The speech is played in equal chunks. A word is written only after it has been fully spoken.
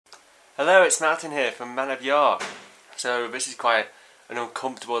Hello, it's Martin here from Man of Yorke. So this is quite an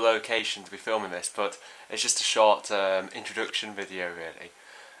uncomfortable location to be filming this, but it's just a short introduction video really.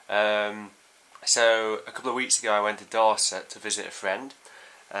 So a couple of weeks ago I went to Dorset to visit a friend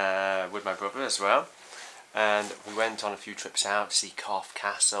with my brother as well, and we went on a few trips out to see Corfe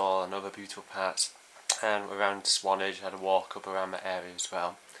Castle and other beautiful parts, and around Swanage, had a walk up around the area as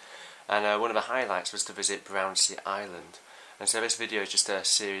well. And one of the highlights was to visit Brownsea Island. And so this video is just a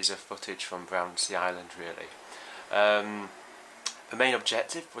series of footage from Brownsea Island really. The main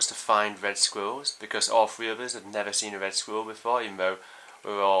objective was to find red squirrels, because all three of us had never seen a red squirrel before, even though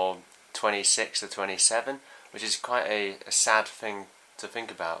we were all 26 or 27, which is quite a sad thing to think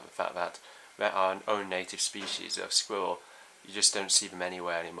about, the fact that our own native species of squirrel, you just don't see them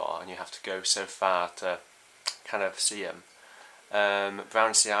anywhere anymore, and you have to go so far to kind of see them.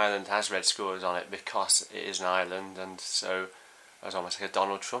 Brownsea Island has red squirrels on it because it is an island, and so it's almost like a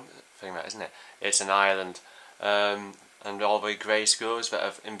Donald Trump thing, that, isn't it? It's an island, and all the grey squirrels that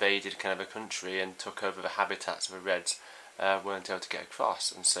have invaded kind of a country and took over the habitats of the reds weren't able to get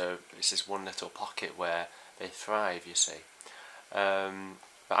across, and so it's this one little pocket where they thrive, you see. The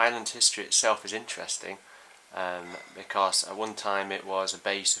island history itself is interesting, because at one time it was a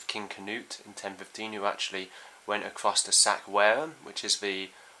base of King Canute in 1015, who actually went across to sack Wareham, which is the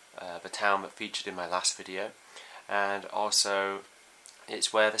town that featured in my last video, and also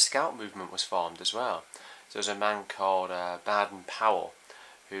it's where the Scout movement was formed as well. So there's a man called Baden-Powell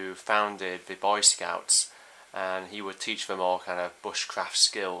who founded the Boy Scouts, and he would teach them all kind of bushcraft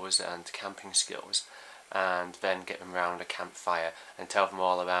skills and camping skills, and then get them round a campfire and tell them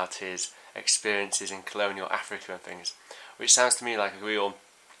all about his experiences in colonial Africa and things, which sounds to me like a real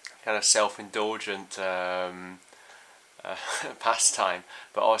kind of self-indulgent pastime,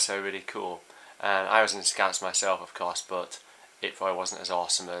 but also really cool. And I was in the Scouts myself, of course, but it probably wasn't as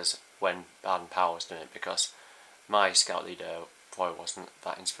awesome as when Baden-Powell was doing it, because my Scout leader probably wasn't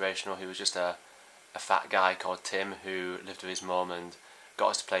that inspirational. He was just a fat guy called Tim who lived with his mum and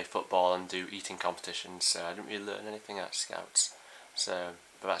got us to play football and do eating competitions, so I didn't really learn anything at Scouts. But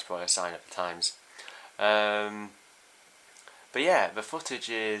that's probably a sign of the times. But yeah, the footage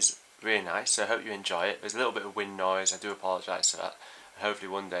is really nice, so I hope you enjoy it. There's a little bit of wind noise, I do apologise for that, and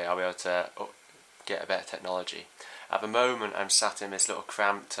hopefully one day I'll be able to get a better technology. At the moment I'm sat in this little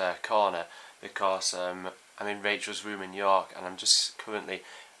cramped corner because I'm in Rachel's room in Yorke, and I'm just currently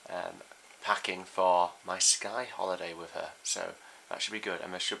packing for my Sky holiday with her, so that should be good,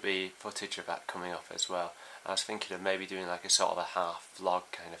 and there should be footage of that coming up as well. I was thinking of maybe doing like a sort of a half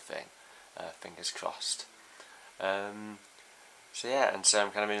vlog kind of thing, fingers crossed. So yeah, and so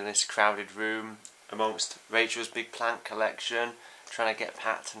I'm kind of in this crowded room amongst Rachel's big plant collection, trying to get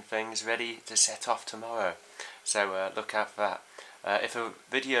packed and things ready to set off tomorrow. So look out for that. If a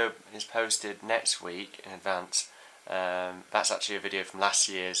video is posted next week in advance, that's actually a video from last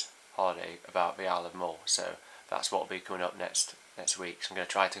year's holiday about the Isle of Mull, so that's what will be coming up next week. So I'm going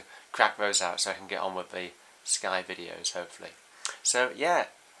to try to crack those out so I can get on with the Sky videos, hopefully. So yeah,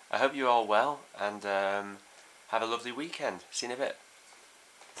 I hope you're all well, and have a lovely weekend. See you in a bit.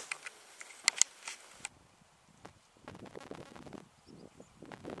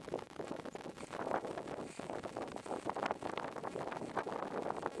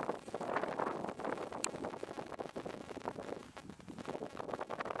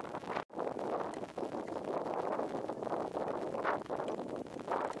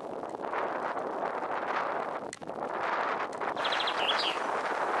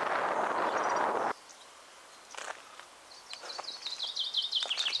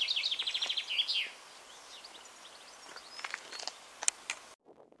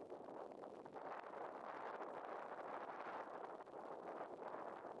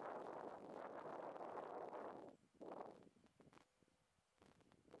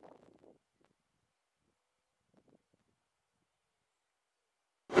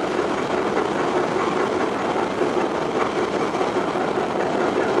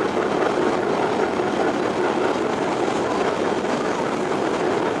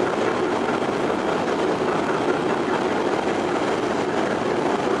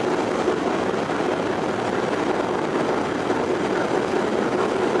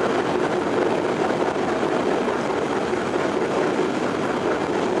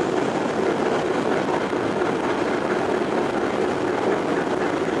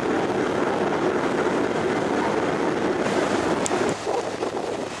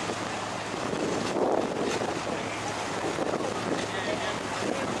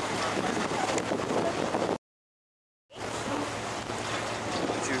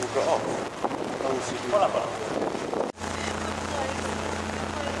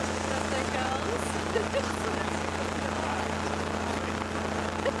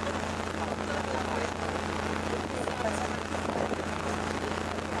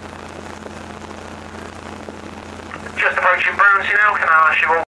 catching Brownsea now, can I ask you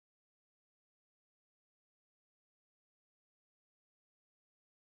all?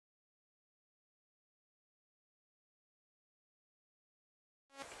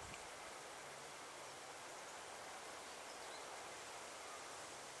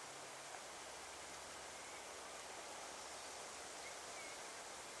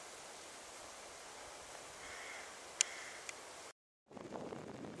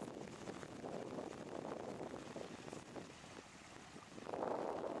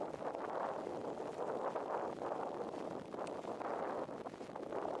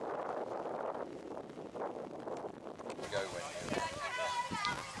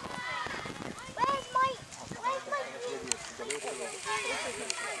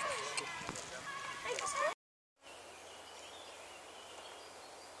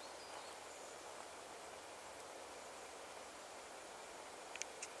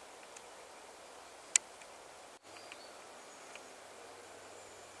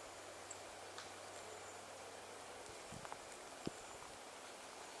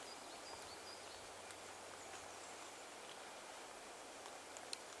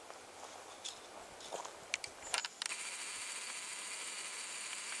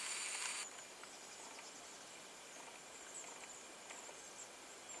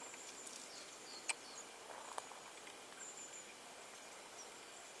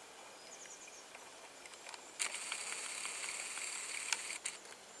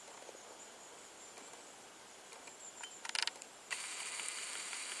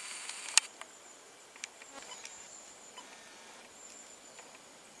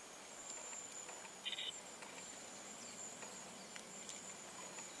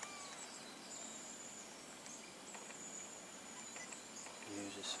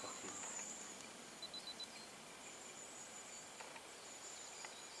 This fucking...